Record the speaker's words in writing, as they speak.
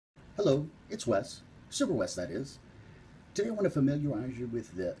Hello, it's Wes, SuperWes that is. Today I want to familiarize you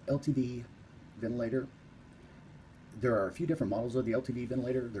with the Ltv ventilator. There are a few different models of the Ltv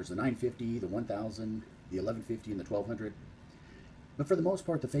ventilator. There's the 950, the 1000, the 1150, and the 1200. But for the most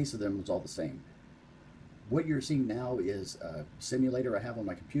part, the face of them is all the same. What you're seeing now is a simulator I have on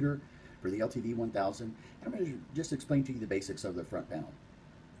my computer for the Ltv 1000. And I'm going to just explain to you the basics of the front panel.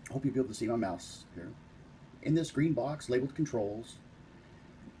 I hope you'll be able to see my mouse here. In this green box labeled controls,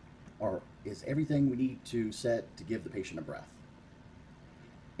 is everything we need to set to give the patient a breath.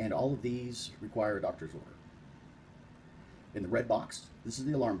 And all of these require a doctor's order. In the red box, this is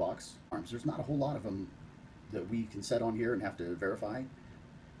the alarm box. There's not a whole lot of them that we can set on here and have to verify.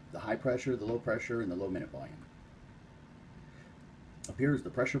 The high pressure, the low pressure, and the low minute volume. Up here is the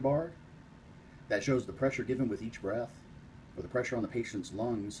pressure bar. That shows the pressure given with each breath, or the pressure on the patient's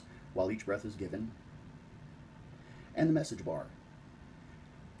lungs while each breath is given. And the message bar.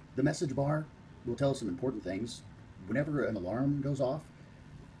 The message bar will tell us some important things. Whenever an alarm goes off,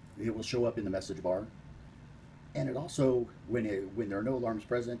 it will show up in the message bar. And it also, when there are no alarms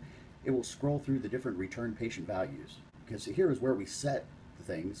present, it will scroll through the different return patient values. Because here is where we set the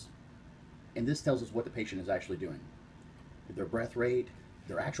things, and this tells us what the patient is actually doing. Their breath rate,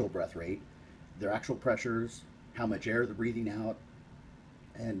 their actual breath rate, their actual pressures, how much air they're breathing out,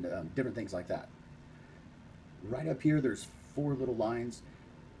 and different things like that. Right up here, there's 4 little lines.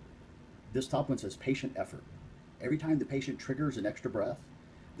 This top one says patient effort. Every time the patient triggers an extra breath,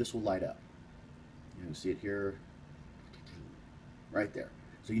 this will light up. You can see it here, right there.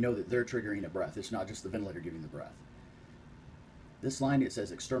 So you know that they're triggering a breath. It's not just the ventilator giving the breath. This line, it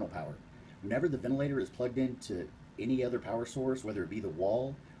says external power. Whenever the ventilator is plugged into any other power source, whether it be the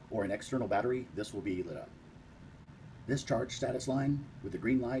wall or an external battery, this will be lit up. This charge status line with the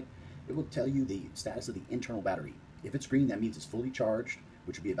green light, it will tell you the status of the internal battery. If it's green, that means it's fully charged,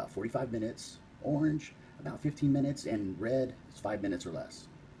 which would be about 45 minutes, orange about 15 minutes, and red is 5 minutes or less.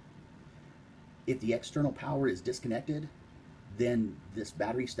 If the external power is disconnected, then this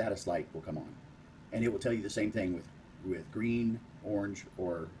battery status light will come on, and it will tell you the same thing with green, orange,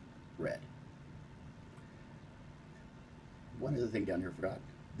 or red. One other thing down here I forgot.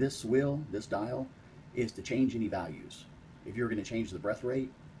 This dial, is to change any values. If you're going to change the breath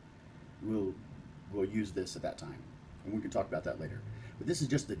rate, we'll use this at that time, and we can talk about that later. But this is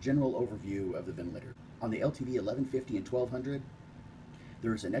just the general overview of the ventilator. On the Ltv 1150 and 1200,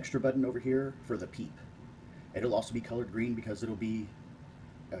 there's an extra button over here for the PEEP. It'll also be colored green because it'll be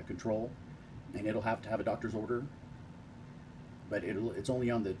a control, and it'll have to have a doctor's order, but it's only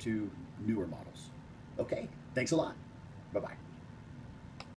on the 2 newer models. Okay, thanks a lot. Bye-bye.